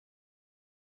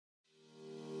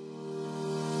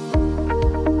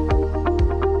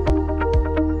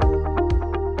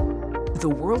The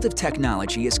world of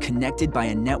technology is connected by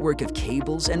a network of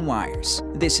cables and wires.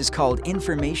 This is called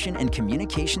Information and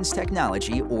Communications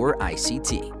Technology, or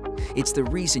ICT. It's the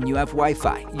reason you have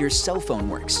Wi-Fi, your cell phone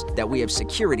works, that we have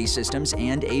security systems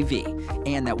and AV,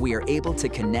 and that we are able to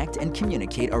connect and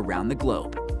communicate around the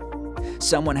globe.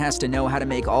 Someone has to know how to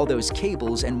make all those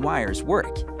cables and wires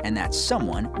work, and that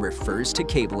someone refers to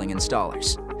cabling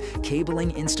installers.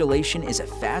 Cabling installation is a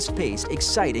fast-paced,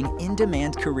 exciting,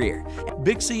 in-demand career.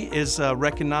 BICSI is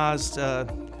recognized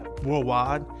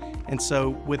worldwide, and so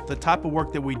with the type of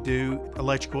work that we do,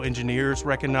 electrical engineers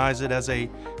recognize it as a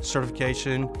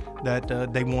certification that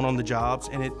they want on the jobs,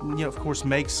 and it, of course,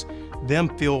 makes them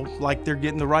feel like they're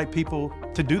getting the right people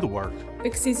to do the work.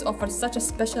 BICSI offers such a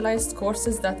specialized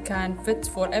courses that can fit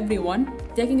for everyone.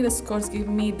 Taking this course gave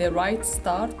me the right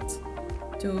start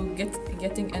to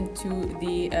getting into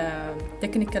the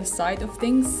technical side of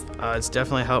things. It's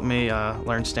definitely helped me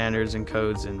learn standards and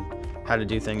codes and how to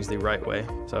do things the right way.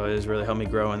 So it has really helped me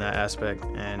grow in that aspect,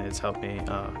 and it's helped me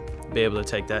be able to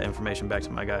take that information back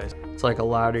to my guys. It's like a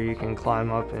ladder you can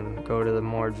climb up and go to the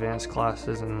more advanced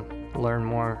classes and learn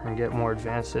more and get more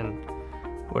advanced in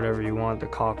whatever you want, the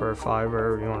copper,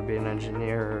 fiber, you want to be an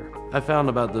engineer. I found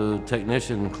about the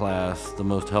technician class the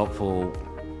most helpful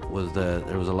was that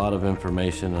there was a lot of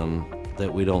information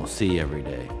that we don't see every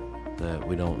day, that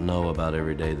we don't know about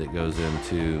every day, that goes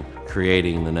into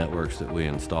creating the networks that we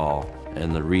install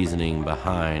and the reasoning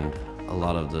behind a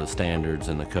lot of the standards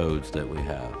and the codes that we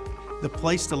have. The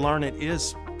place to learn it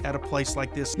is at a place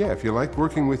like this. Yeah, if you like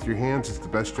working with your hands, it's the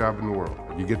best job in the world.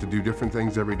 You get to do different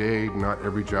things every day. Not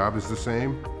every job is the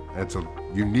same. It's a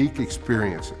unique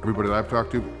experience. Everybody that I've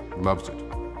talked to loves it.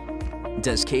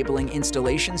 Does cabling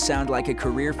installation sound like a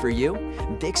career for you?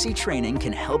 BICSI training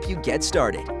can help you get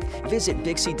started. Visit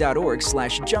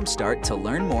BICSI.org/jumpstart to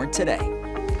learn more today.